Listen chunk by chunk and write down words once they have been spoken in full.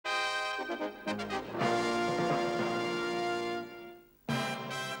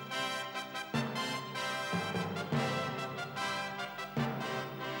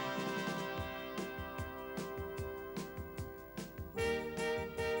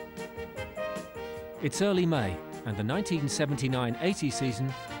It's early May and the 1979-80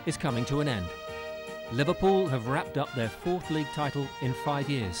 season is coming to an end. Liverpool have wrapped up their fourth league title in 5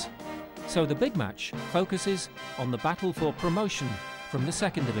 years. So the big match focuses on the battle for promotion from the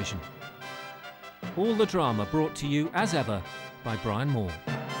second division. All the drama brought to you as ever by Brian Moore.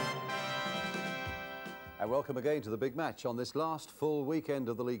 And welcome again to the big match on this last full weekend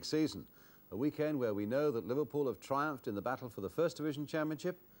of the league season. A weekend where we know that Liverpool have triumphed in the battle for the First Division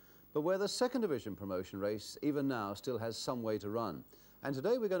Championship, but where the Second Division promotion race, even now, still has some way to run. And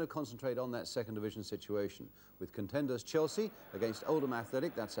today we're going to concentrate on that Second Division situation, with contenders Chelsea against Oldham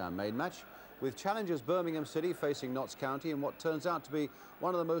Athletic, that's our main match, with challengers Birmingham City facing Notts County in what turns out to be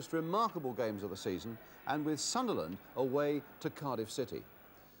one of the most remarkable games of the season, and with Sunderland away to Cardiff City.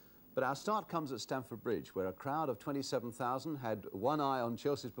 But our start comes at Stamford Bridge, where a crowd of 27,000 had one eye on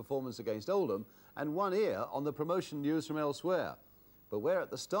Chelsea's performance against Oldham and one ear on the promotion news from elsewhere. But where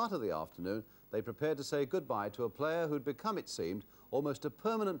at the start of the afternoon they prepared to say goodbye to a player who'd become, it seemed, almost a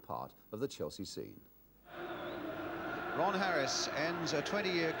permanent part of the Chelsea scene. Ron Harris ends a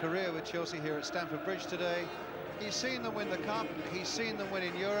 20-year career with Chelsea here at Stamford Bridge today. He's seen them win the Cup, he's seen them win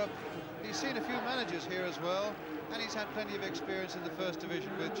in Europe, he's seen a few managers here as well, and he's had plenty of experience in the First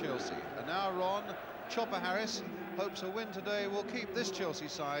Division with Chelsea. And now Ron, Chopper Harris, hopes a win today will keep this Chelsea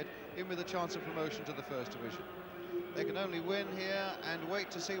side in with a chance of promotion to the First Division. They can only win here and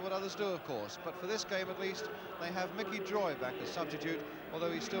wait to see what others do, of course. But for this game, at least, they have Mickey Droy back as substitute,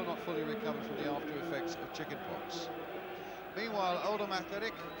 although he's still not fully recovered from the after effects of chickenpox. Meanwhile, Oldham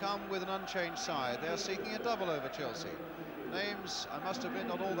Athletic come with an unchanged side. They're seeking a double over Chelsea. Names, I must admit,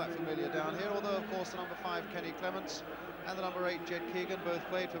 not all that familiar down here, although, of course, the number 5, Kenny Clements, and the number 8, Jed Keegan, both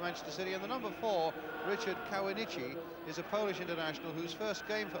played for Manchester City, and the number 4, Richard Kawinichi, is a Polish international whose first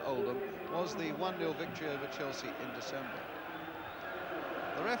game for Oldham was the 1-0 victory over Chelsea in December.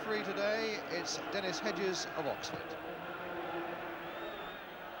 The referee today is Dennis Hedges of Oxford.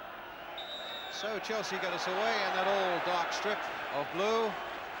 So Chelsea get us away in that all dark strip of blue.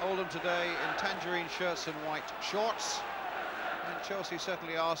 Oldham today in tangerine shirts and white shorts. And Chelsea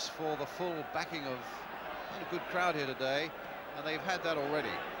certainly asked for the full backing of a good crowd here today, and they've had that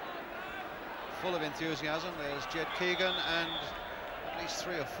already. Full of enthusiasm. There's Jed Keegan and at least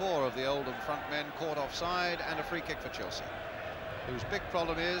 3 or 4 of the Oldham front men caught offside, and a free kick for Chelsea, whose big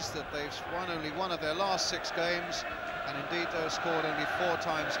problem is that they've won only 1 of their last 6 games, and indeed they've scored only 4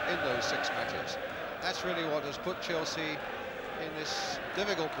 times in those 6 matches. That's really what has put Chelsea in this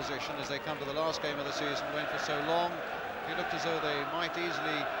difficult position as they come to the last game of the season, when for so long it looked as though they might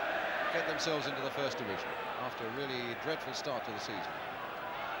easily get themselves into the First Division after a really dreadful start to the season.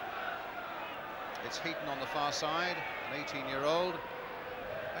 It's Heaton on the far side, an 18-year-old,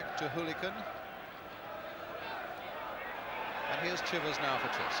 back to Hooligan. And here's Chivers now for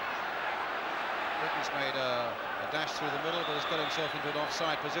Chelsea. Britain's made a dash through the middle, but has got himself into an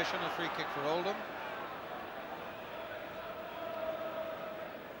offside position, a free kick for Oldham.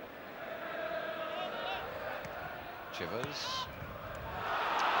 Chivers.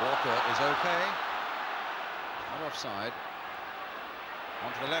 Walker is okay. Not offside.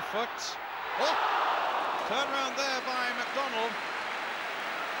 Onto the left foot. Oh! Turn round there by McDonald.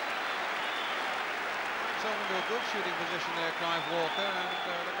 Himself into a good shooting position there, Clive Walker, and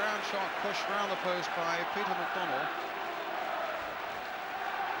the ground shot pushed round the post by Peter McDonald.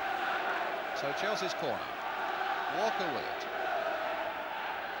 So Chelsea's corner. Walker with it.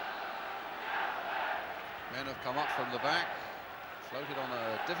 Men have come up from the back. Floated on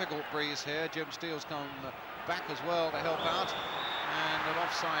a difficult breeze here. Jim Steele's come back as well to help out, and an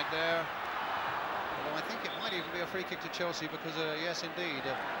offside there. Although I think it might even be a free kick to Chelsea, because yes, indeed,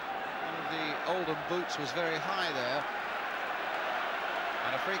 one of the Oldham boots was very high there.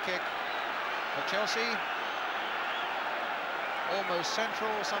 And a free kick for Chelsea, almost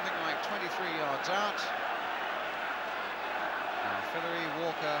central, something like 23 yards out. Now Fillery,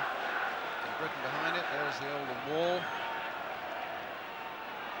 Walker, and Britain behind it. There's the Oldham wall.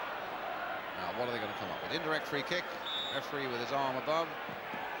 Now, what are they going to come up with? Indirect free kick. Referee with his arm above.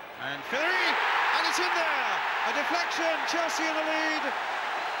 And Fillery! And it's in there! A deflection. Chelsea in the lead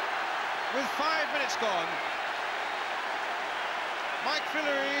with 5 minutes gone. Mike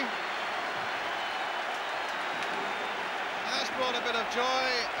Fillery. And that's brought a bit of joy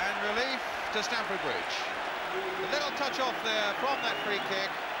and relief to Stamford Bridge. A little touch off there from that free kick.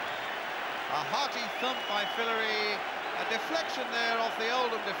 A hearty thump by Fillery, A deflection there off the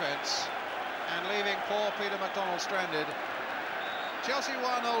Oldham defence and leaving poor Peter McDonald stranded. Chelsea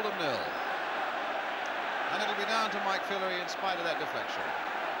 1, Oldham 0. And it'll be down to Mike Fillery in spite of that deflection.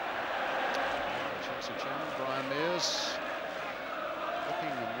 Chelsea chairman Brian Mears looking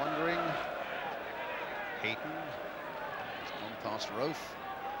and wondering. Heaton has gone past Rofe.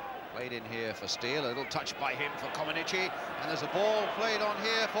 Played in here for Steele, a little touch by him for Comaneci, and there's a ball played on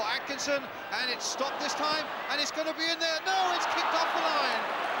here for Atkinson, and it's stopped this time, and it's going to be in there. No, it's kicked off the line.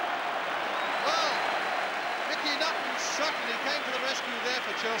 Well, Mickey Nutton certainly came to the rescue there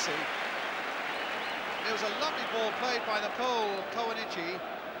for Chelsea. It was a lovely ball played by the Pole, Comaneci,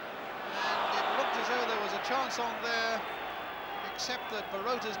 and it looked as though there was a chance on there, except that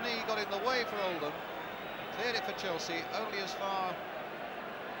Barota's knee got in the way for Oldham. Cleared it for Chelsea, only as far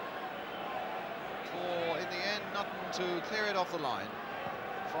for, in the end, Nutton to clear it off the line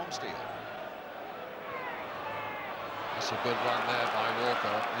from Steele. That's a good run there by Walker,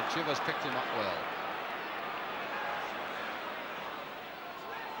 and Chivers picked him up well.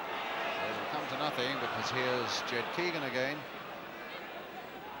 It'll come to nothing because here's Jed Keegan again.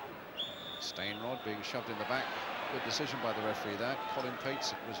 Stainrod being shoved in the back. Good decision by the referee that. Colin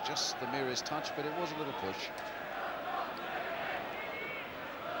Pates, it was just the merest touch, but it was a little push.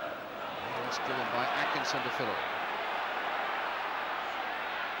 It's given by Atkinson to Fillery.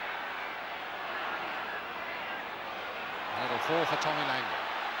 And it'll fall for Tommy Langley.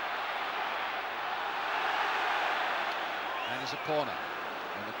 And there's a corner.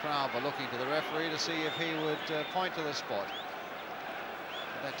 And the crowd were looking to the referee to see if he would point to the spot.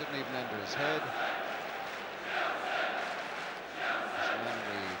 But that didn't even enter his head.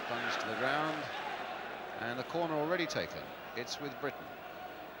 Langley plunged to the ground. And the corner already taken. It's with Britain.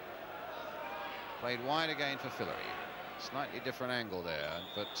 Played wide again for Fillery. Slightly different angle there,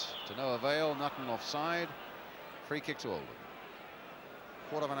 but to no avail. Nutton offside. Free kick to Oldham.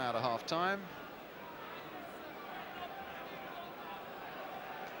 Quarter of an hour to half time.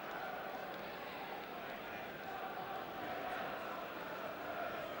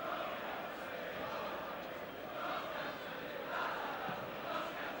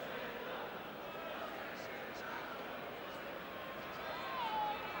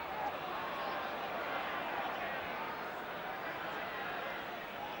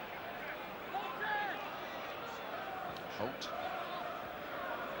 Holt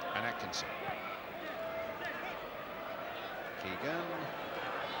and Atkinson. Keegan.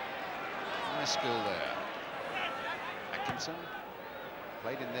 Nice skill there. Atkinson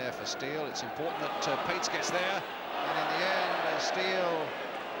played in there for Steele. It's important that Pates gets there, and in the end Steele,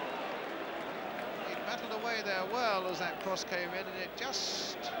 he battled away there well as that cross came in, and it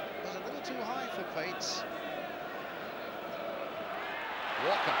just was a little too high for Pates.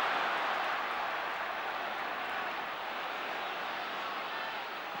 Walker.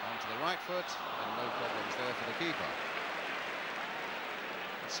 The right foot, and no problems there for the keeper.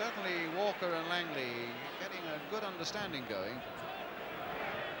 But certainly Walker and Langley getting a good understanding going.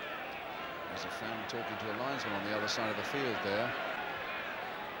 There's a fan talking to a linesman on the other side of the field there.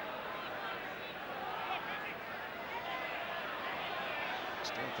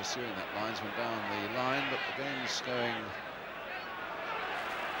 Still pursuing that linesman down the line, but the game's going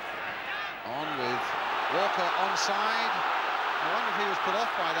on with Walker onside. I wonder if he was put off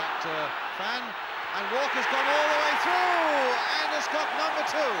by that fan, and Walker's gone all the way through and has got number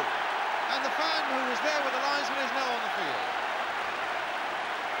 2, and the fan who was there with the linesman is now on the field.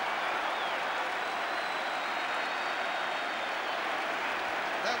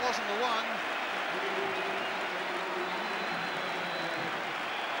 That wasn't the one.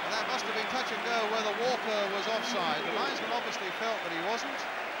 And that must have been touch and go whether Walker was offside. The linesman obviously felt that he wasn't,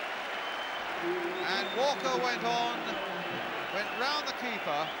 and Walker went on. Went round the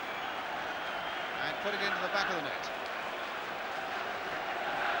keeper and put it into the back of the net.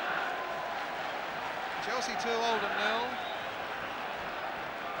 Chelsea 2, Oldham 0.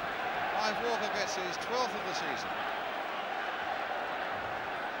 Clive Walker gets his 12th of the season.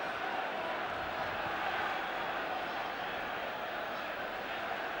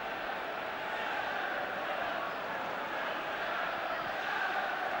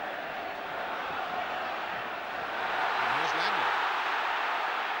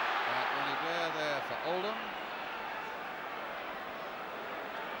 Oldham.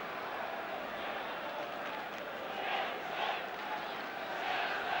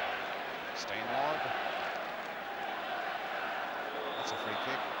 Stainrod. That's a free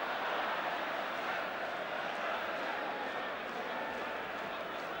kick.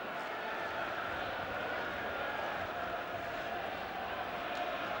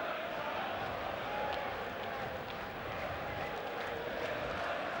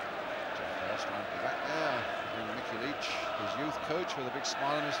 Just trying to be back there. And Mickey Leach, his youth coach, with a big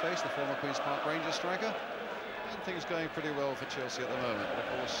smile on his face, the former Queen's Park Rangers striker. And things going pretty well for Chelsea at the moment. But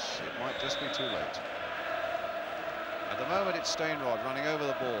of course, it might just be too late. At the moment, it's Stainrod running over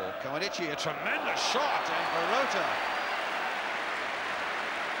the ball. Kawanichi, a tremendous shot, and Barota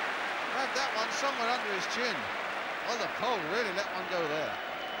grabbed that one somewhere under his chin. Well, the pole really let one go there.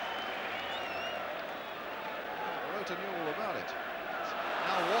 Barota knew all about it.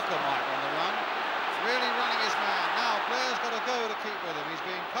 Now Walker might on the run. Really running his man. Now Blair's got to go to keep with him. He's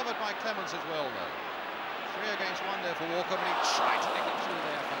being covered by Clements as well, though. 3 against 1 there for Walker, but he tried to nick it through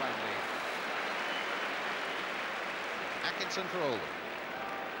there for Langley. Atkinson for Oldham.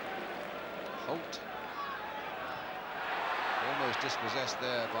 Holt. Almost dispossessed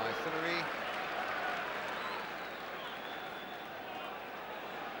there by Fillery.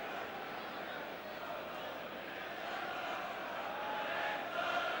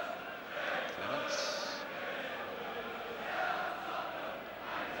 Clements.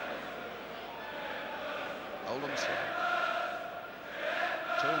 Oldham slow.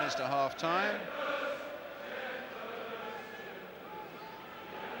 2 minutes to half time.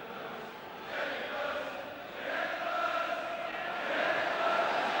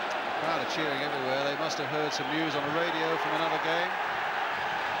 Crowd are cheering everywhere. They must have heard some news on the radio from another game.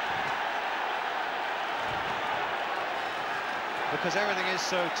 Because everything is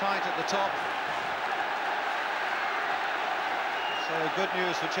so tight at the top. So good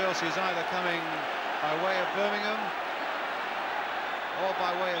news for Chelsea is either coming by way of Birmingham or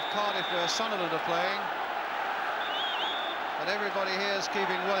by way of Cardiff, where Sunderland are playing. But everybody here is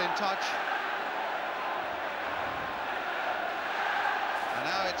keeping well in touch. And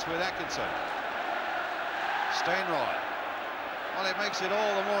now it's with Atkinson. Stainrod. Well, it makes it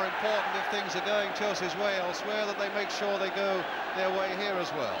all the more important if things are going Chelsea's way elsewhere that they make sure they go their way here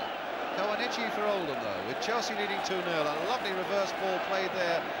as well. Kawanichi for Oldham, though, with Chelsea leading 2-0. A lovely reverse ball played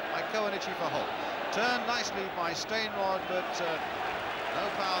there by Kawanichi for Holt. Turned nicely by Stainrod, but no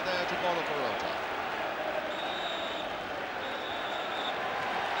power there to bother Barota.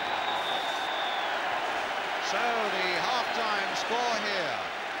 So the half-time score here.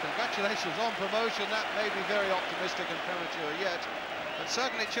 Congratulations on promotion. That may be very optimistic and premature yet, but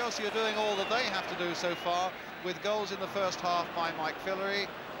certainly Chelsea are doing all that they have to do so far, with goals in the first half by Mike Fillery,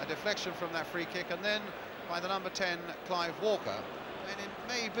 a deflection from that free kick, and then by the number 10, Clive Walker. And it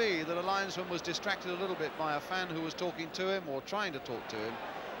may be that a linesman was distracted a little bit by a fan who was talking to him or trying to talk to him.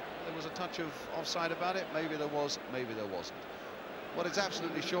 There was a touch of offside about it. Maybe there was, maybe there wasn't. What is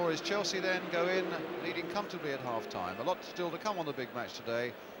absolutely sure is Chelsea then go in leading comfortably at half-time. A lot still to come on the big match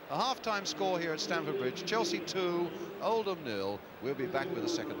today. A half-time score here at Stamford Bridge. Chelsea 2, Oldham 0. We'll be back with the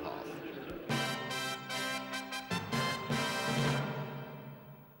second half.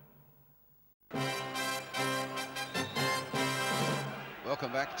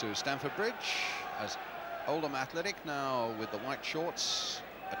 Welcome back to Stamford Bridge as Oldham Athletic now with the white shorts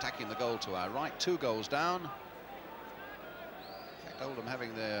attacking the goal to our right. 2 goals down. Oldham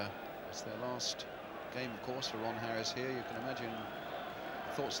having it's their last game, of course, for Ron Harris here. You can imagine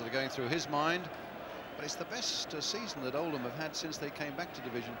the thoughts that are going through his mind. But it's the best season that Oldham have had since they came back to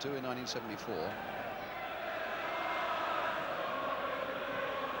Division 2 in 1974.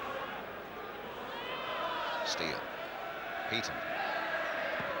 Steele. Heaton.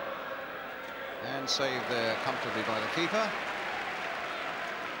 And saved there comfortably by the keeper.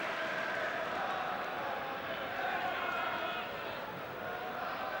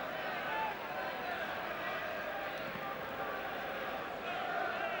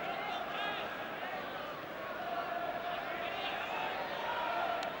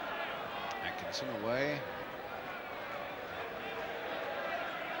 Away.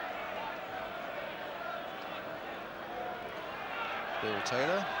 Bill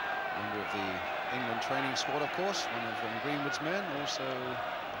Taylor, member of the England training squad, of course, one of Greenwood's men, also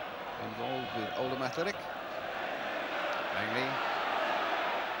involved with Oldham Athletic. Langley.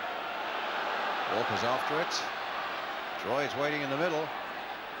 Walker's after it. Droyd's waiting in the middle.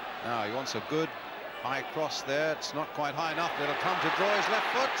 Now he wants a good high cross there. It's not quite high enough. It'll come to Droyd's left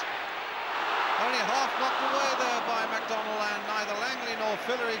foot. Only half knocked away there by McDonald, and neither Langley nor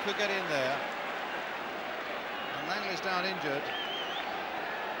Fillery could get in there. And Langley's down injured.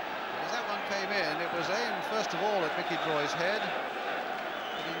 As that one came in, it was aimed first of all at Mickey Droyd's head,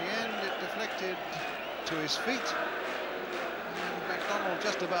 but in the end it deflected to his feet. And McDonald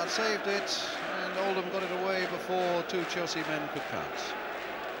just about saved it, and Oldham got it away before 2 Chelsea men could pounce.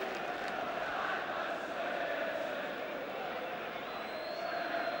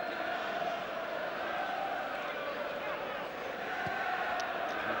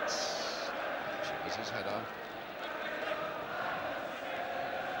 was his header.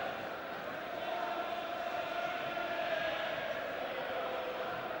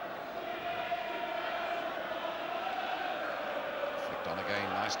 Flicked on again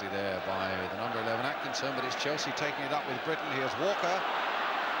nicely there by the number 11 Atkinson, but it's Chelsea taking it up with Britain. Here's Walker.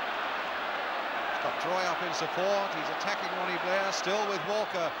 Got Troy up in support. He's attacking Ronnie Blair, still with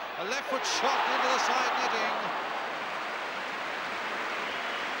Walker. A left foot shot into the side netting.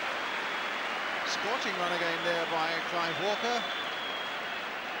 Scorching run again there by Clive Walker.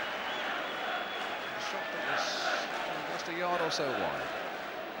 A shot that was just a yard or so wide.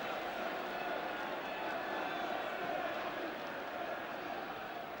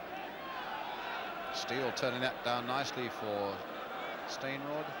 Steele turning that down nicely for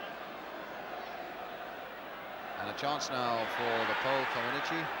Steinrod. And a chance now for the Pole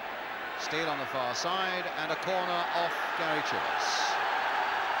Comaneci. Steele on the far side and a corner off Gary Chillis.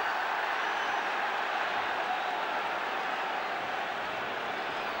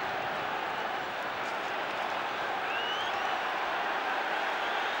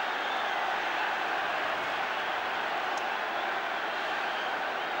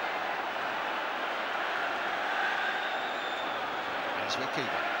 As we keep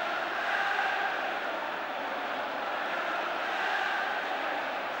it.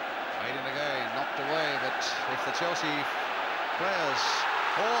 Again, knocked away, but if the Chelsea players...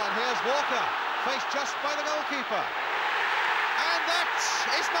 Oh, and here's Walker, faced just by the goalkeeper. And that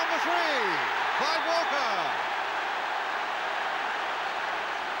is number 3, Clive Walker.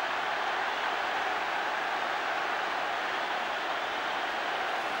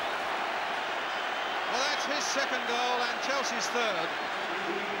 Well, that's his second goal and Chelsea's third.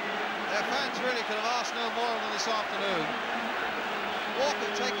 Their fans really could have asked no more than this afternoon.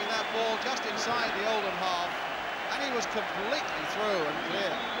 Walker taking that ball just inside the Oldham half, and he was completely through and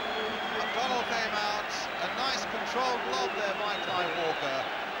clear. McDonnell came out, a nice controlled lob there by Clive Walker,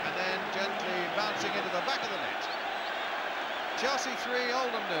 and then gently bouncing into the back of the net. Chelsea 3,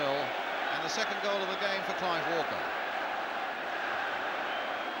 Oldham 0, and the second goal of the game for Clive Walker.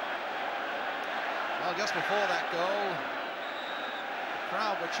 Well, just before that goal, the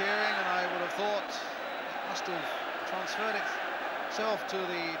crowd were cheering, and I would have thought it must have transferred itself to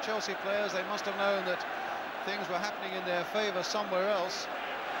the Chelsea players. They must have known that things were happening in their favour somewhere else.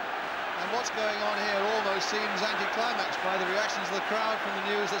 And what's going on here almost seems anticlimaxed by the reactions of the crowd from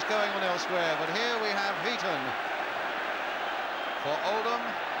the news that's going on elsewhere. But here we have Heaton for Oldham.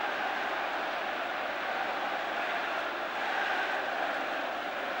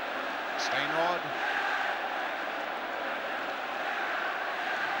 Steinrod.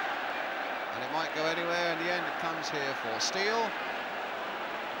 And it might go anywhere. In the end, it comes here for Steele.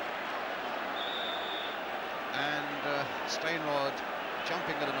 And Steinrod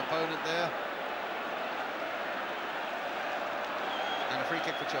jumping at an opponent there. And a free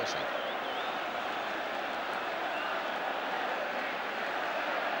kick for Chelsea.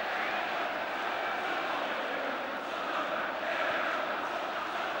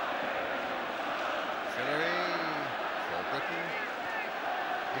 Fillery for Britain.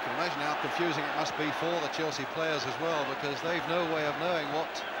 You can imagine how confusing it must be for the Chelsea players as well, because they've no way of knowing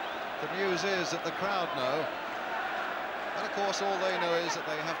what the news is that the crowd know. And of course all they know is that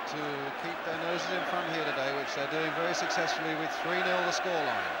they have to keep their noses in front here today, which they're doing very successfully with 3-0 the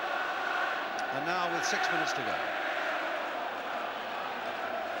scoreline. And now with 6 minutes to go.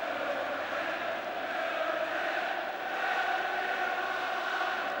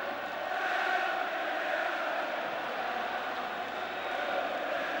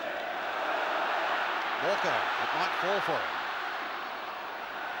 Walker, it might fall for him.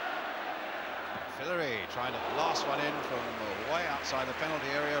 Fillery trying to blast one in from way outside the penalty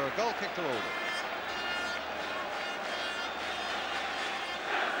area. A goal kick to Oldham.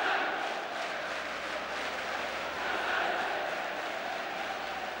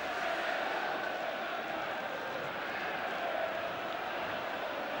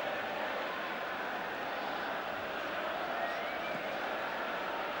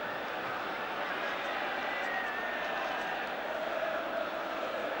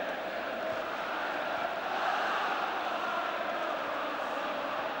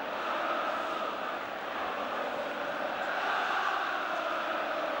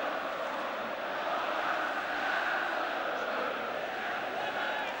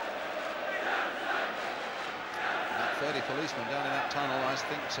 Policemen down in that tunnel, I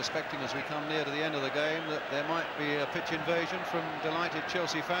think, suspecting as we come near to the end of the game that there might be a pitch invasion from delighted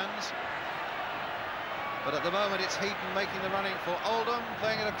Chelsea fans. But at the moment it's Heaton making the running for Oldham,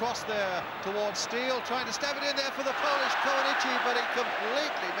 playing it across there towards Steele, trying to stab it in there for the Polish Koenichi, but he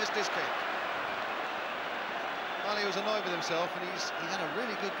completely missed his kick. Well, he was annoyed with himself, and he had a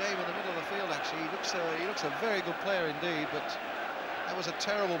really good game in the middle of the field, actually. He looks a very good player indeed, but that was a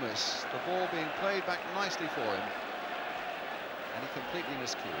terrible miss. The ball being played back nicely for him, and he completely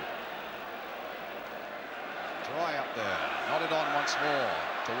miscued. Dry up there, nodded on once more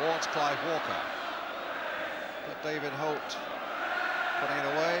towards Clive Walker. But David Holt putting it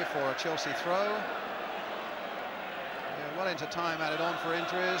away for a Chelsea throw. Yeah, well into time added on for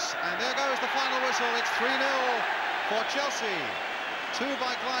injuries, and there goes the final whistle. It's 3-0 for Chelsea. 2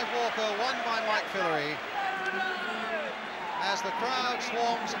 by Clive Walker, 1 by Mike Fillery, as the crowd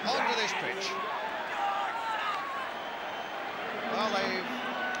swarms onto this pitch. Well, they've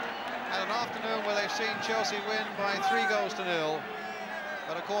had an afternoon where they've seen Chelsea win by 3-0.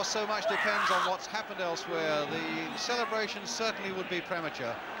 But of course, so much depends on what's happened elsewhere. The celebration certainly would be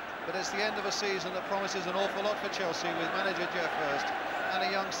premature, but it's the end of a season that promises an awful lot for Chelsea, with manager Geoff Hurst and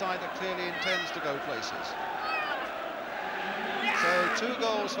a young side that clearly intends to go places. So 2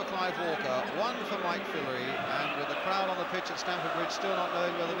 goals for Clive Walker, 1 for Mike Fillery, and with the crowd on the pitch at Stamford Bridge still not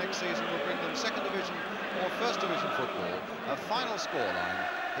knowing whether next season will bring them 2nd Division or 1st Division football, a final scoreline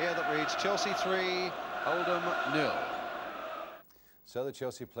here that reads Chelsea 3, Oldham 0. So the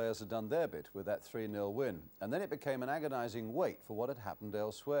Chelsea players had done their bit with that 3-0 win, and then it became an agonising wait for what had happened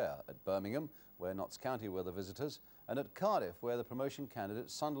elsewhere, at Birmingham, where Notts County were the visitors, and at Cardiff, where the promotion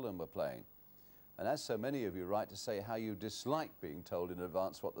candidates Sunderland were playing. And as so many of you write to say how you dislike being told in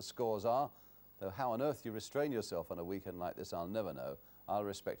advance what the scores are, though how on earth you restrain yourself on a weekend like this, I'll never know. I'll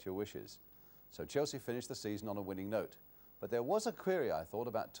respect your wishes. So Chelsea finished the season on a winning note. But there was a query, I thought,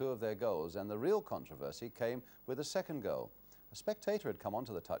 about 2 of their goals, and the real controversy came with the second goal. A spectator had come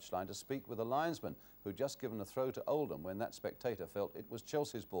onto the touchline to speak with a linesman who'd just given a throw to Oldham when that spectator felt it was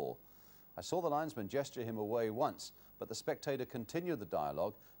Chelsea's ball. I saw the linesman gesture him away once, but the spectator continued the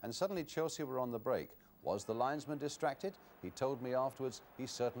dialogue, and suddenly Chelsea were on the break. Was the linesman distracted? He told me afterwards he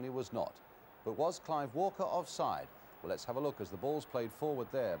certainly was not. But was Clive Walker offside? Well, let's have a look. As the ball's played forward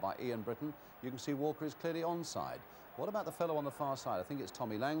there by Ian Britton, you can see Walker is clearly onside. What about the fellow on the far side? I think it's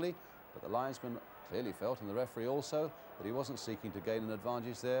Tommy Langley, but the linesman clearly felt, and the referee also, that he wasn't seeking to gain an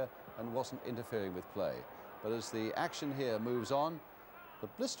advantage there and wasn't interfering with play. But as the action here moves on, the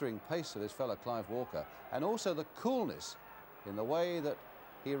blistering pace of this fella Clive Walker, and also the coolness in the way that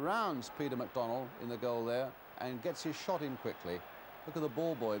he rounds Peter McDonald in the goal there and gets his shot in quickly. Look at the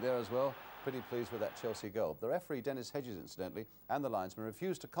ball boy there as well, pretty pleased with that Chelsea goal. The referee, Dennis Hedges, incidentally, and the linesman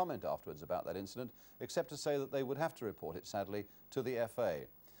refused to comment afterwards about that incident, except to say that they would have to report it, sadly, to the FA.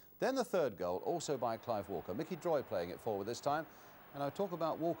 Then the third goal, also by Clive Walker. Mickey Droy playing it forward this time. And I talk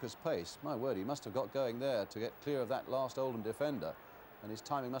about Walker's pace. My word, he must have got going there to get clear of that last Oldham defender. And his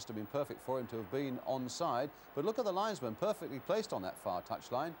timing must have been perfect for him to have been onside. But look at the linesman, perfectly placed on that far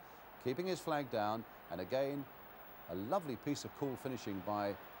touchline, keeping his flag down. And again, a lovely piece of cool finishing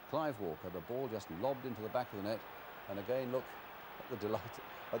by Clive Walker. The ball just lobbed into the back of the net. And again, look at the delight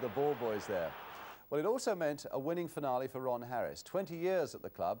of the ball boys there. Well, it also meant a winning finale for Ron Harris, 20 years at the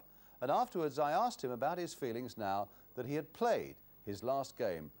club. And afterwards, I asked him about his feelings now that he had played his last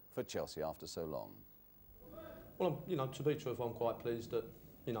game for Chelsea after so long. Well, you know, to be truthful, I'm quite pleased that,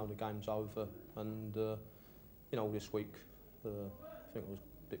 you know, the game's over, and you know, this week I think I was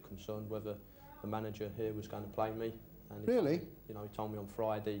a bit concerned whether the manager here was going to play me. And really? You know, he told me on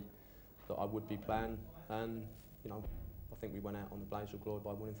Friday that I would be playing, and you know, I think we went out on the blaze of glory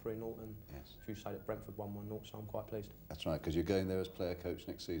by winning 3-0, and yes, if you say that Brentford won 1-0, so I'm quite pleased. That's right, because you're going there as player coach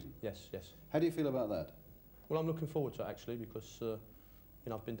next season. Yes, yes. How do you feel about that? Well, I'm looking forward to it actually, because you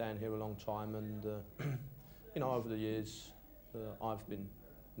know, I've been down here a long time, and you know, over the years I've been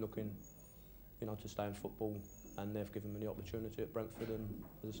looking, you know, to stay in football, and they've given me the opportunity at Brentford, and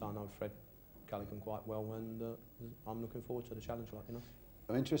as I say, I know Fred Callaghan quite well, and I'm looking forward to the challenge, like, you know.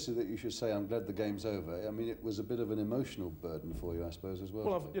 I'm interested that you should say I'm glad the game's over. I mean, it was a bit of an emotional burden for you, I suppose, as well.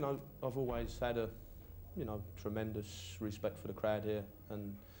 Well, you know, I've always had a, you know, tremendous respect for the crowd here,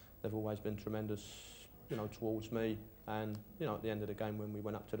 and they've always been tremendous, you know, towards me. And you know, at the end of the game, when we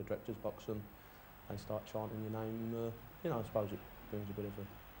went up to the director's box and they start chanting your name, you know, I suppose it brings a bit of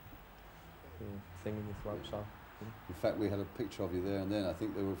a thing in your throat. So. You know. In fact, we had a picture of you there and then. I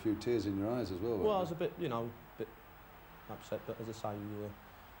think there were a few tears in your eyes as well. Well, I was a bit, you know, upset, but as I say,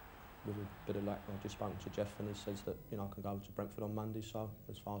 with a bit of luck, I just spoken to Jeff, and he says that, you know, I can go to Brentford on Monday, so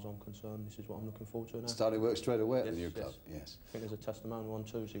as far as I'm concerned, this is what I'm looking forward to now. Starting work straight away at yes, the new yes. club, yes. I think there's a testimonial on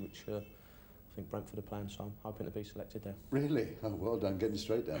Tuesday, which I think Brentford are playing, so I'm hoping to be selected there. Really? Oh, well done, getting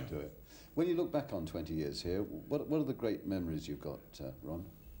straight down to it. When you look back on 20 years here, what are the great memories you've got, Ron?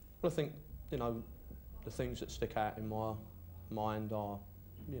 Well, I think, you know, the things that stick out in my mind are,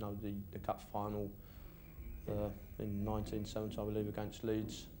 you know, the cup final in 1970, I believe, against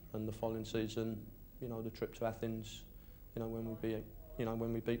Leeds, and the following season, you know, the trip to Athens, you know, when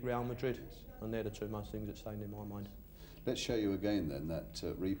we beat Real Madrid, and they're the two most things that stand in my mind. Let's show you again then that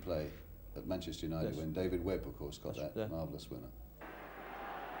replay at Manchester United, when David Webb, of course, got that marvellous winner.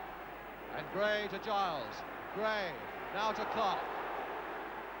 And Gray to Giles. Gray now to Clark.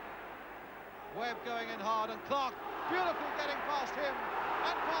 Webb going in hard, and Clark beautifully getting past him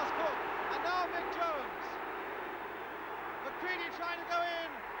and past Cook. And now Mick Jones. McCready trying to go in,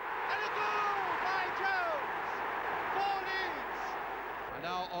 and a goal by Jones. 4 Leeds. And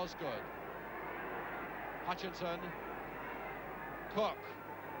now Osgood. Hutchinson. Cook.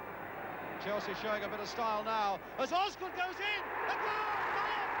 Chelsea showing a bit of style now as Osgood goes in. A goal by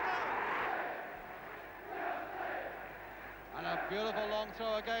Osgood. And a beautiful long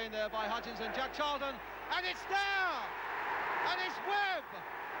throw again there by Hutchinson. Jack Charlton, and it's there. And it's Webb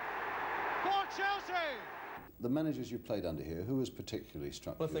for Chelsea. The managers you played under here, who was particularly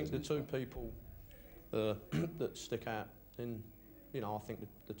struck you? Well, I think the two people that stick out in, you know, I think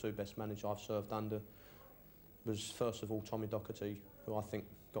the two best managers I've served under was, first of all, Tommy Docherty, who I think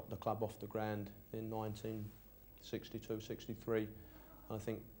got the club off the ground in 1962-63. I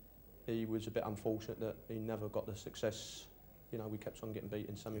think he was a bit unfortunate that he never got the success. You know, we kept on getting beat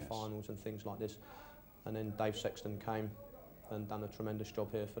in semi-finals and things like this. And then Dave Sexton came and done a tremendous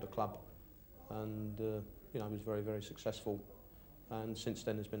job here for the club, and you know, was very, very successful. And since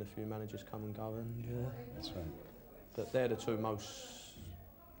then, there's been a few managers come and go, and that's right. But they're the two most,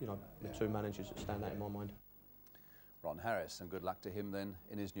 you know, the two managers that stand out in my mind. Ron Harris, and good luck to him then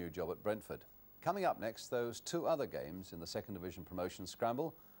in his new job at Brentford. Coming up next, those two other games in the second division promotion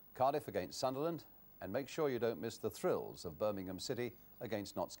scramble, Cardiff against Sunderland, and make sure you don't miss the thrills of Birmingham City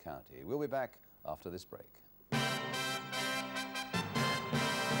against Notts County. We'll be back after this break.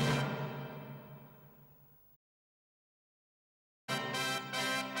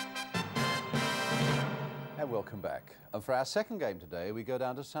 And welcome back. And for our second game today, we go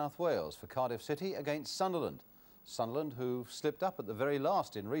down to South Wales for Cardiff City against Sunderland. Sunderland, who slipped up at the very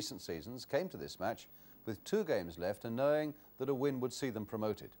last in recent seasons, came to this match with 2 games left and knowing that a win would see them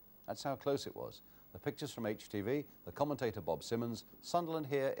promoted. That's how close it was. The pictures from HTV, the commentator Bob Simmons, Sunderland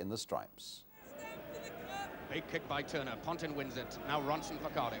here in the stripes. Big kick by Turner, Pontin wins it, now Ronson for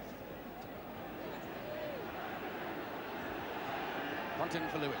Cardiff. Pontin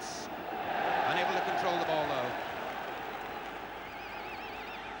for Lewis, unable to control the ball though.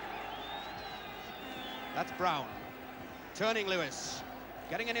 That's Brown, turning Lewis,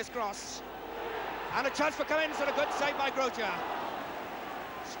 getting in his cross, and a chance for Cummins, and a good save by Grocia.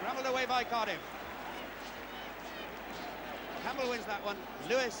 Scrambled away by Cardiff. Campbell wins that one,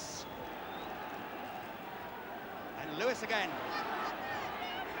 Lewis. And Lewis again.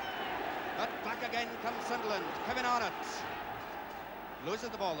 But back again comes Sunderland, Kevin Arnott. Loses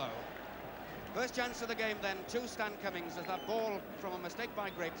the ball though. First chance of the game then to Stan Cummings as that ball from a mistake by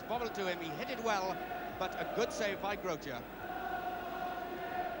Grapes bobbled to him. He hit it well, but a good save by Grocia.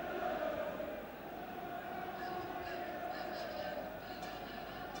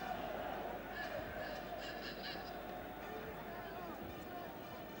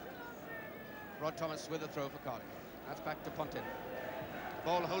 Rod Thomas with a throw for Cardiff. That's back to Pontin.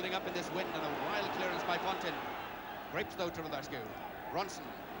 Ball holding up in this wind and a wild clearance by Pontin. Grapes though to the rescue. Ronson.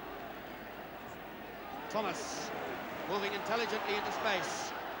 Thomas moving intelligently into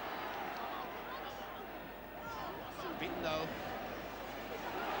space. Beaten though.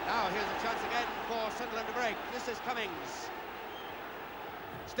 Now here's a chance again for Sunderland to break. This is Cummings.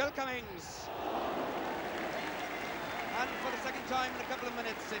 Still Cummings. And for the second time in a couple of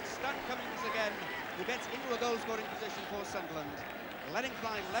minutes, it's Stan Cummings again who gets into a goal-scoring position for Sunderland. Letting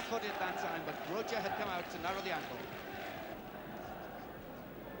fly left-footed that time, but Grocia had come out to narrow the angle.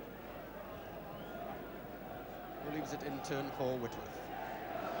 Who leaves it in turn for Whitworth.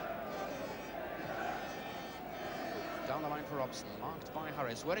 Down the line for Robson, marked by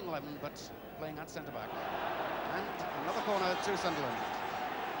Harris, wearing 11, but playing at centre-back. And another corner to Sunderland.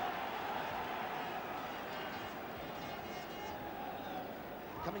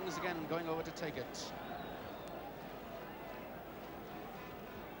 Cummings again going over to take it.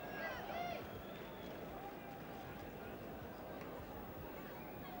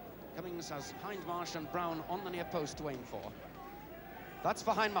 Cummings has Hindmarsh and Brown on the near post to aim for. That's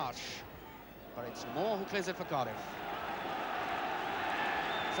for Hindmarsh, but it's Moore who clears it for Cardiff.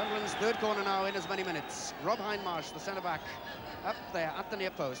 Sunderland's third corner now in as many minutes. Rob Hindmarsh, the centre-back, up there at the near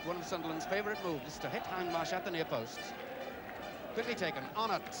post. One of Sunderland's favourite moves to hit Hindmarsh at the near post. Quickly taken,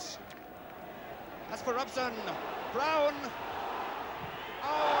 Arnott. That's for Robson. Brown.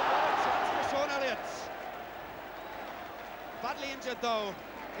 Oh, what a chance for Sean Elliott. injured though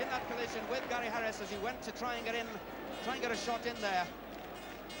in that collision with Gary Harris as he went to try and get in, try and get a shot in there.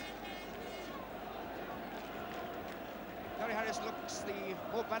 Gary Harris looks the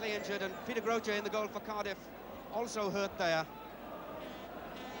more badly injured, and Peter Groce in the goal for Cardiff also hurt there.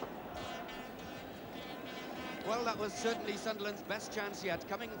 Well, that was certainly Sunderland's best chance yet,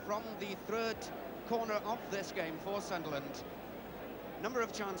 coming from the third corner of this game for Sunderland. Number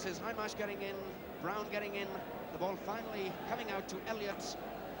of chances, Hindmarsh getting in, Brown getting in, the ball finally coming out to Elliott,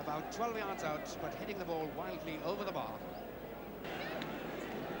 about 12 yards out, but hitting the ball wildly over the bar.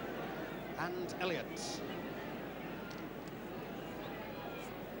 And Elliott.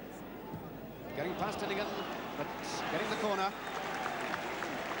 Getting past Hennigan, but getting the corner.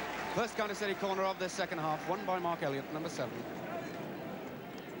 First counter-city corner of this second half, won by Mark Elliott, number 7.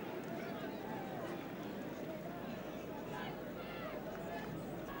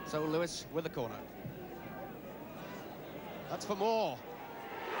 So Lewis with the corner. That's for Moore.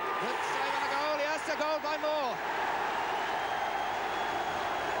 Good save and a goal. Yes, a goal by Moore.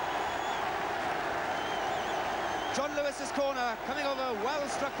 John Lewis's corner, coming over,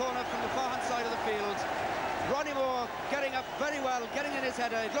 well-struck corner from the far-hand side of the field. Ronnie Moore getting up very well, getting in his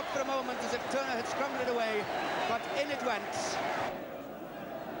header. It looked for a moment as if Turner had scrambled it away, but in it went.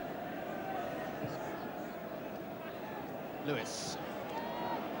 Lewis.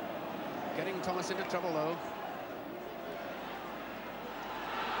 Getting Thomas into trouble, though.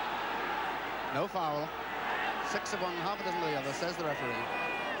 No foul. 6 of one, half a dozen of the other, says the referee.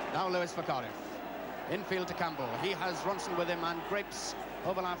 Now Lewis for Cardiff. Infield to Campbell. He has Ronson with him and Grapes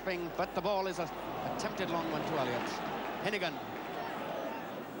overlapping, but the ball is a attempted long one to Elliott. Hennigan.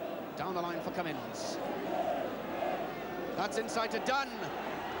 Down the line for Cummins. That's inside to Dunn.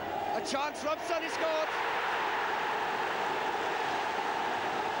 A chance, Robson, he scored.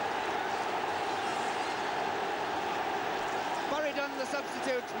 Dunn, the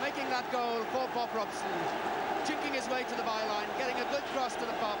substitute, making that goal for Bob Robson, chinking his way to the byline, getting a good cross to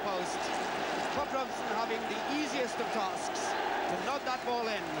the far post. Bob Robson having the easiest of tasks to nod that ball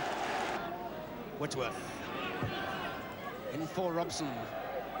in. Whitworth in for Robson,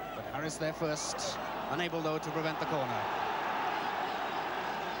 but Harris there first, unable though to prevent the corner.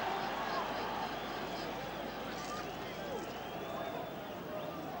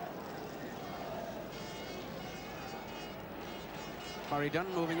 Barry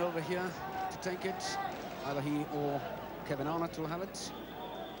Dunn moving over here to take it. Either he or Kevin Arnott will have it.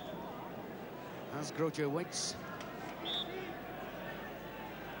 As Groce waits.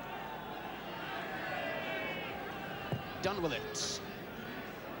 Dunn with it.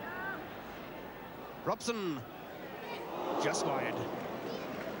 Robson. Just wide.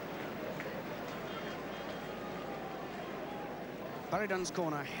 Barry Dunn's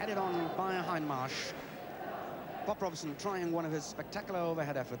corner headed on by Hindmarsh. Bob Robson trying one of his spectacular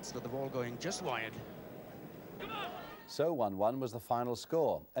overhead efforts with the ball going just wide. So 1-1 was the final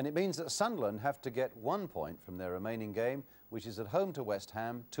score, and it means that Sunderland have to get 1 point from their remaining game, which is at home to West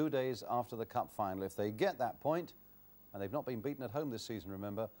Ham 2 days after the cup final. If they get that point, and they've not been beaten at home this season,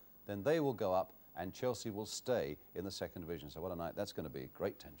 remember, then they will go up and Chelsea will stay in the second division. So what a night that's going to be.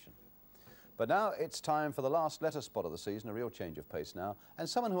 Great tension. But now it's time for the last letter spot of the season, a real change of pace now. And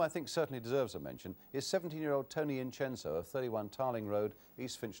someone who I think certainly deserves a mention is 17-year-old Tony Incenso of 31 Tarling Road,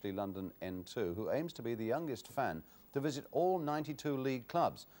 East Finchley, London, N2, who aims to be the youngest fan to visit all 92 league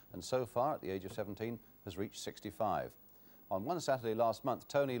clubs, and so far, at the age of 17, has reached 65. On one Saturday last month,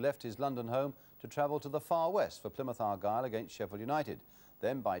 Tony left his London home to travel to the far west for Plymouth Argyle against Sheffield United,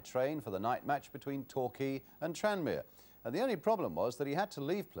 then by train for the night match between Torquay and Tranmere. And the only problem was that he had to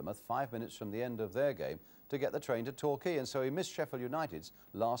leave Plymouth 5 minutes from the end of their game to get the train to Torquay, and so he missed Sheffield United's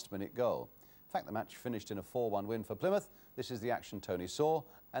last-minute goal. In fact, the match finished in a 4-1 win for Plymouth. This is the action Tony saw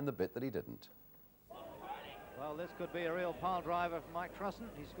and the bit that he didn't. Well, this could be a real pile driver for Mike Trusson.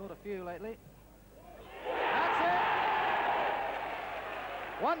 He's scored a few lately. That's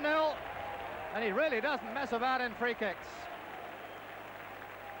it! 1-0, and he really doesn't mess about in free kicks.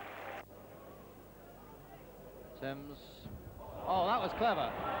 Sims. Oh, that was clever.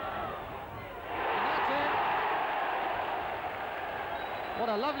 And that's in. What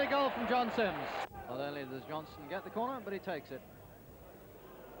a lovely goal from John Sims. Not only does Johnson get the corner, but he takes it.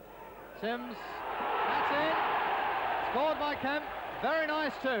 Sims. That's in. Scored by Kemp. Very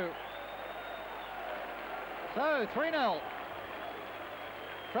nice too. So 3-0.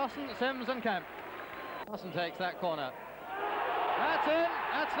 Trusson, Sims and Kemp. Trusson takes that corner. That's in.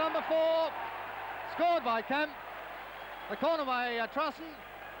 That's number 4. Scored by Kemp. The corner by Trusson.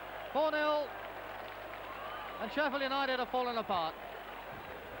 4-0. And Sheffield United have fallen apart.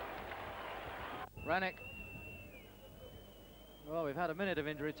 Rennick. Well, we've had a minute of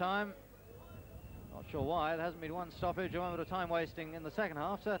injury time. Not sure why. There hasn't been one stoppage or one bit of time wasting in the second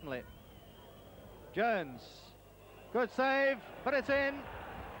half, certainly. Jones. Good save, but it's in.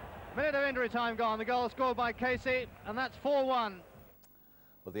 Minute of injury time gone. The goal scored by Casey, and that's 4-1.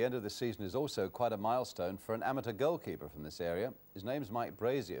 Well, the end of this season is also quite a milestone for an amateur goalkeeper from this area. His name's Mike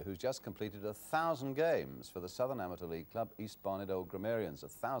Brazier, who's just completed 1,000 games for the Southern Amateur League club, East Barnet Old Grammarians.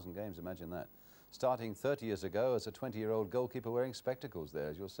 1,000 games, imagine that. Starting 30 years ago as a 20-year-old goalkeeper wearing spectacles there,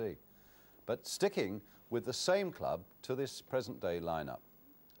 as you'll see. But sticking with the same club to this present-day lineup.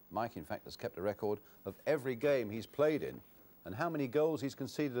 Mike, in fact, has kept a record of every game he's played in and how many goals he's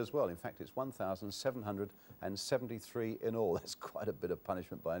conceded as well. In fact, it's 1,773 in all. That's quite a bit of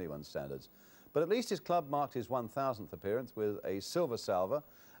punishment by anyone's standards. But at least his club marked his 1,000th appearance with a silver salver,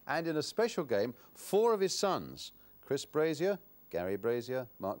 and in a special game, 4 of his sons, Chris Brazier, Gary Brazier,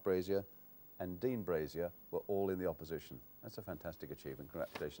 Mark Brazier, and Dean Brazier, were all in the opposition. That's a fantastic achievement.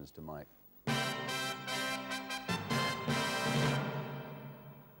 Congratulations to Mike.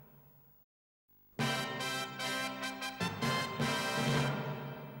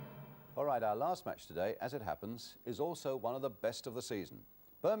 All right, our last match today, as it happens, is also one of the best of the season.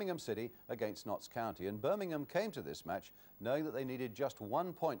 Birmingham City against Notts County, and Birmingham came to this match knowing that they needed just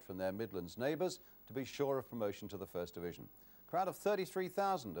 1 point from their Midlands neighbours to be sure of promotion to the First Division. Crowd of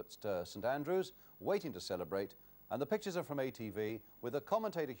 33,000 at St Andrews waiting to celebrate, and the pictures are from ATV with the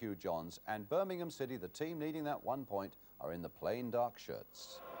commentator Hugh Johns, and Birmingham City, the team needing that 1 point, are in the plain dark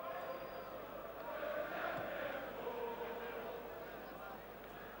shirts.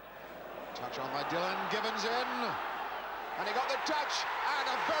 Touch on by Dylan, Gibbons in, and he got the touch, and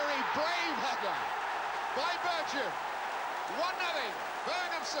a very brave header by Birchin. 1-0,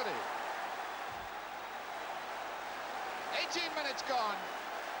 Birmingham City. 18 minutes gone.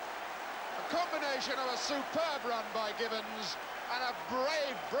 A combination of a superb run by Gibbons and a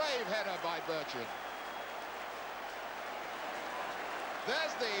brave, brave header by Birchin.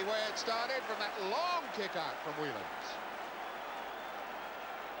 There's the way it started from that long kick out from Whelans.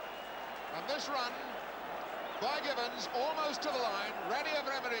 And this run by Gibbons, almost to the line. Rene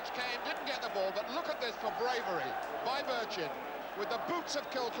Avramovic came, didn't get the ball, but look at this for bravery by Birchin, with the boots of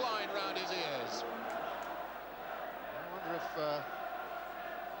Kilcline round his ears. I wonder if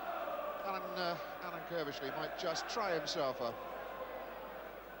Alan Kerbishley might just try himself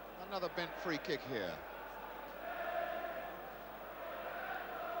another bent free kick here.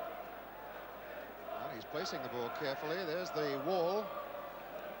 And he's placing the ball carefully. There's the wall.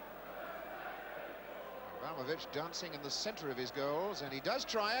 Avramovic dancing in the centre of his goals, and he does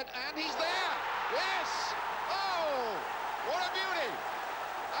try it, and he's there! Yes! Oh! What a beauty!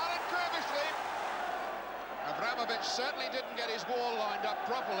 Alan Kerbishley. Avramovic certainly didn't get his wall lined up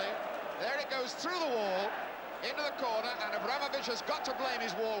properly. There it goes through the wall, into the corner, and Avramovic has got to blame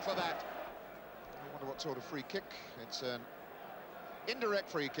his wall for that. I wonder what sort of free kick. It's an indirect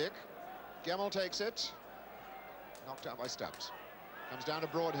free kick. Gemmell takes it. Knocked out by Stubbs. Comes down to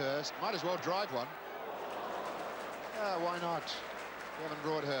Broadhurst. Might as well drive one. Why not? Kevin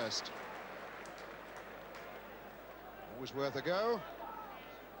Broadhurst. Always worth a go.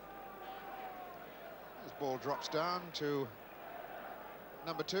 This ball drops down to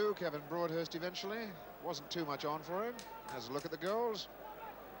number 2, Kevin Broadhurst eventually. Wasn't too much on for him. Has a look at the goals.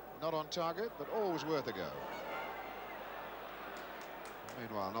 Not on target, but always worth a go.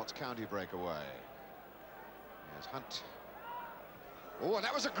 Meanwhile, Notts County break away. Here's Hunt. Oh, and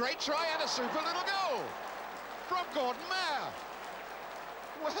that was a great try and a super little goal from Gordon Mayer.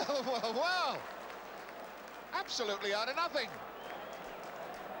 Well, well, well. Absolutely out of nothing.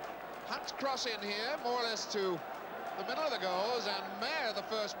 Hunt's cross in here, more or less to the middle of the goals, and Mayer, the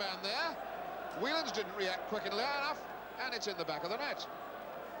first man there. Whelans didn't react quickly enough, and it's in the back of the net.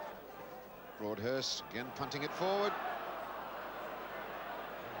 Broadhurst again punting it forward.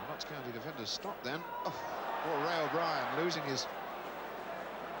 Notts County defenders stopped then. Oh, poor Ray O'Brien losing his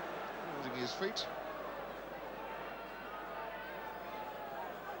feet.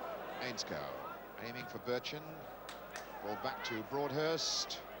 Ainscow aiming for Birchin. Ball back to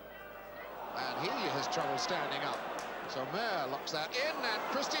Broadhurst. And he has trouble standing up. So Mayer locks that in, and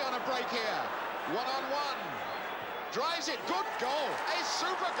Christie on a break here. 1-on-1. Drives it. Good goal. A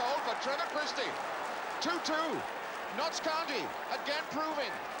super goal for Trevor Christie. 2-2. Notts County again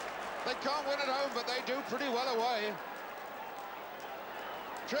proving they can't win at home, but they do pretty well away.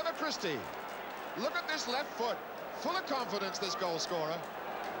 Trevor Christie. Look at this left foot. Full of confidence, this goal scorer.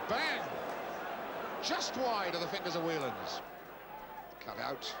 Bang! Just wide of the fingers of Whelans. Cut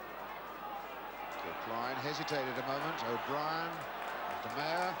out. Kilcline hesitated a moment. O'Brien after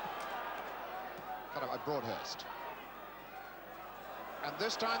Mayer. Cut out by Broadhurst. And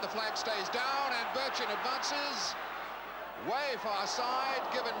this time the flag stays down and Birchin advances. Way far side,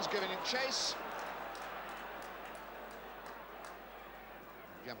 Gibbons giving it chase.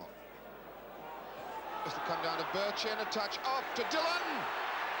 Gemmell. This will come down to Birchin, a touch off to Dillon.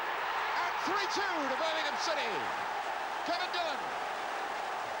 And 3-2 to Birmingham City. Kevin Dillon.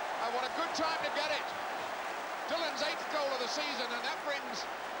 And what a good time to get it. Dillon's 8th goal of the season, and that brings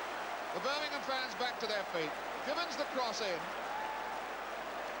the Birmingham fans back to their feet. Gibbons the cross in.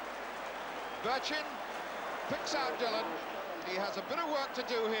 Birchin picks out Dillon. He has a bit of work to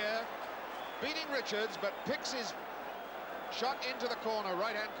do here, beating Richards, but picks his shot into the corner,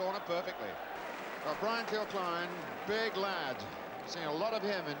 right-hand corner, perfectly. Well, Brian Kilcline, big lad. Seeing a lot of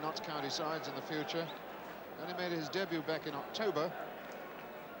him in Notts County sides in the future. Only made his debut back in October,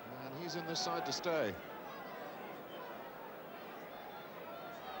 and he's in this side to stay.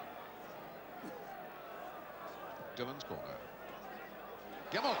 Dillon's corner.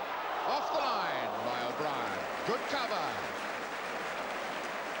 Gemmell off the line by O'Brien. Good cover.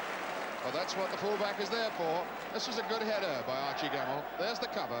 Well, that's what the fullback is there for. This was a good header by Archie Gemmell. There's the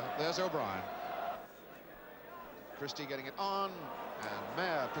cover. There's O'Brien. Christie getting it on, and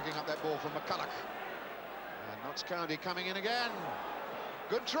Mayer picking up that ball from McCulloch. And Notts County coming in again.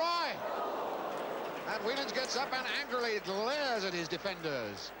 Good try. And Whelans gets up and angrily glares at his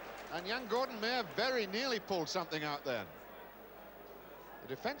defenders. And young Gordon Mayer very nearly pulled something out then.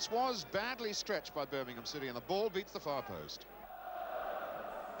 The defence was badly stretched by Birmingham City, and the ball beats the far post.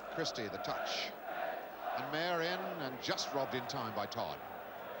 Christie, the touch. And Mayer in, and just robbed in time by Todd.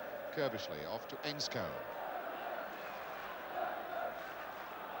 Kerbishley off to Ainscoe.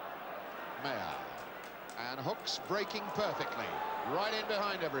 Mayer. And Hooks breaking perfectly. Right in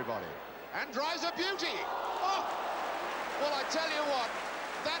behind everybody. And drives a beauty. Oh! Well, I tell you what,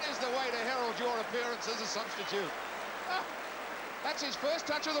 that is the way to herald your appearance as a substitute. Ah, that's his first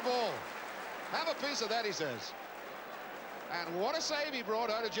touch of the ball. Have a piece of that, he says. And what a save he brought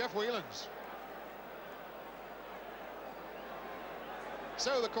out of Jeff Whelans.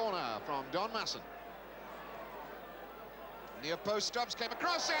 So the corner from Don Masson. Near post Stubbs came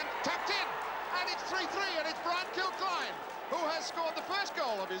across and tapped in. And it's 3-3, and it's Brian Kilcline who has scored the first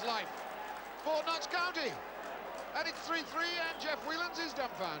goal of his life for Notts County. And it's 3-3, and Jeff Whelans is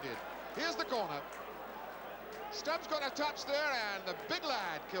dumbfounded. Here's the corner. Stubbs got a touch there, and the big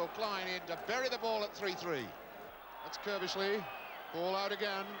lad Kilcline in to bury the ball at 3-3. That's Kerbishley. Ball out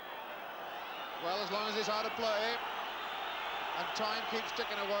again. Well, as long as it's out of play. And time keeps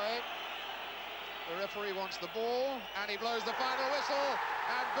ticking away. The referee wants the ball, and he blows the final whistle.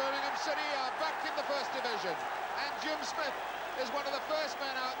 And Birmingham City are back in the first division. And Jim Smith is one of the first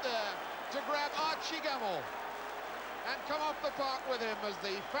men out there to grab Archie Gemmell and come off the park with him as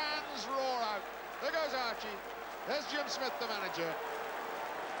the fans roar out. There goes Archie. There's Jim Smith, the manager.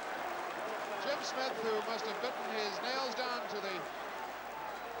 Jim Smith, who must have bitten his nails down to the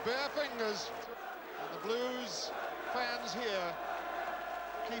bare fingers. And the Blues fans here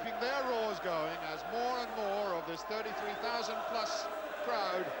keeping their roars going as more and more of this 33,000 plus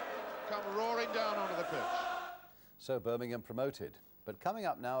crowd come roaring down onto the pitch. So Birmingham promoted. But coming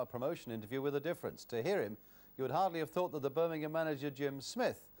up now, a promotion interview with a difference. To hear him, you would hardly have thought that the Birmingham manager, Jim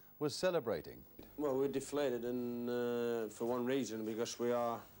Smith, was celebrating. Well, we're deflated, and for one reason, because we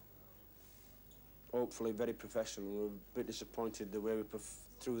are hopefully very professional. We're a bit disappointed the way we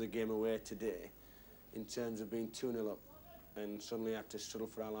threw the game away today in terms of being 2-0 up and suddenly had to struggle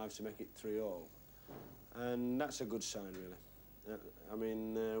for our lives to make it 3-0. And that's a good sign, really. I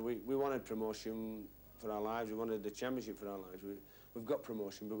mean, we wanted promotion for our lives. We wanted the championship for our lives. We've got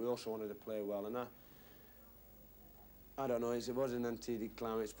promotion, but we also wanted to play well. And I don't know, it was an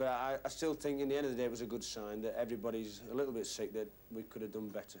anti-climax, but I still think in the end of the day it was a good sign that everybody's a little bit sick, that we could have done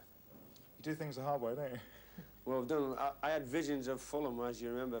better. You do things the hard way, don't you? Well, I had visions of Fulham, as you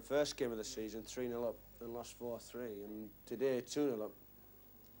remember, first game of the season, 3-0 up and lost 4-3, and today 2-0 up.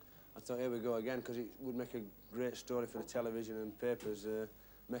 I thought, here we go again, because it would make a great story for the television and papers,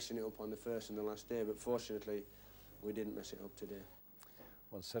 messing it up on the first and the last day, but fortunately we didn't mess it up today.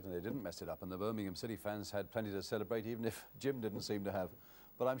 Well, certainly they didn't mess it up, and the Birmingham City fans had plenty to celebrate, even if Jim didn't seem to have.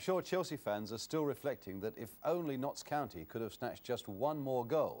 But I'm sure Chelsea fans are still reflecting that if only Notts County could have snatched just one more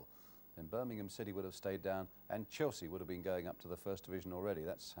goal, then Birmingham City would have stayed down and Chelsea would have been going up to the First Division already.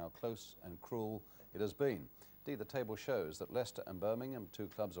 That's how close and cruel it has been. Indeed, the table shows that Leicester and Birmingham, two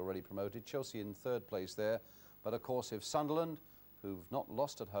clubs already promoted, Chelsea in third place there. But of course, if Sunderland, who've not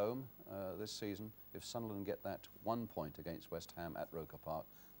lost at home this season, if Sunderland get that 1 point against West Ham at Roker Park,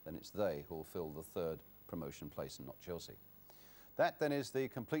 then it's they who will fill the third promotion place and not Chelsea. That then is the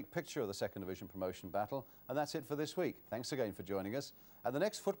complete picture of the second division promotion battle, and that's it for this week. Thanks again for joining us. And the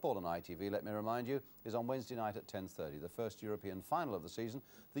next football on ITV, let me remind you, is on Wednesday night at 10:30, the first European final of the season,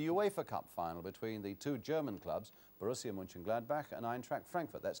 the UEFA Cup final between the two German clubs, Borussia Mönchengladbach and Eintracht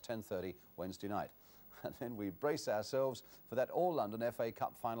Frankfurt. That's 10:30 Wednesday night. And then we brace ourselves for that All-London FA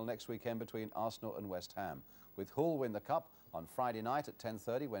Cup final next weekend between Arsenal and West Ham, with Hull win the Cup on Friday night at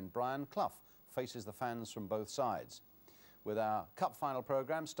 10:30 when Brian Clough faces the fans from both sides. With our Cup final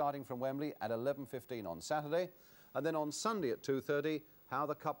programme starting from Wembley at 11:15 on Saturday, and then on Sunday at 2:30, how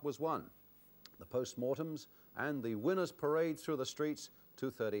the Cup was won, the post-mortems and the winners' parade through the streets,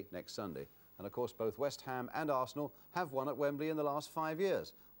 2:30 next Sunday. And of course, both West Ham and Arsenal have won at Wembley in the last 5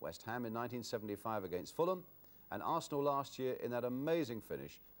 years. West Ham in 1975 against Fulham, and Arsenal last year in that amazing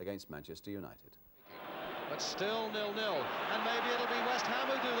finish against Manchester United. But still 0-0, and maybe it'll be West Ham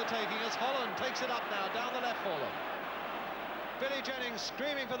who do the taking as Holland takes it up now, down the left for them. Billy Jennings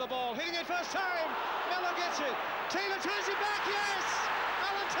screaming for the ball, hitting it first time, Miller gets it, Taylor tries it back, yes!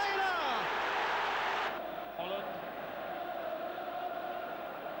 Alan Taylor! Holland.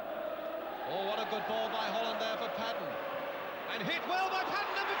 Oh, what a good ball by Holland there for Patton. And hit well by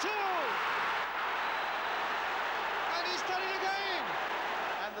Patton, number 2! And he's done it again!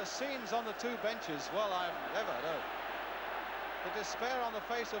 And the scenes on the two benches, well, I've never known. The despair on the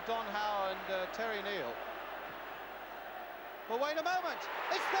face of Don Howe and Terry Neal. But wait a moment,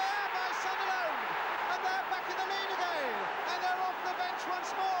 it's there by Sunderland, and they're back in the lead again, and they're off the bench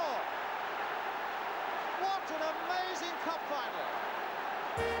once more. What an amazing cup final.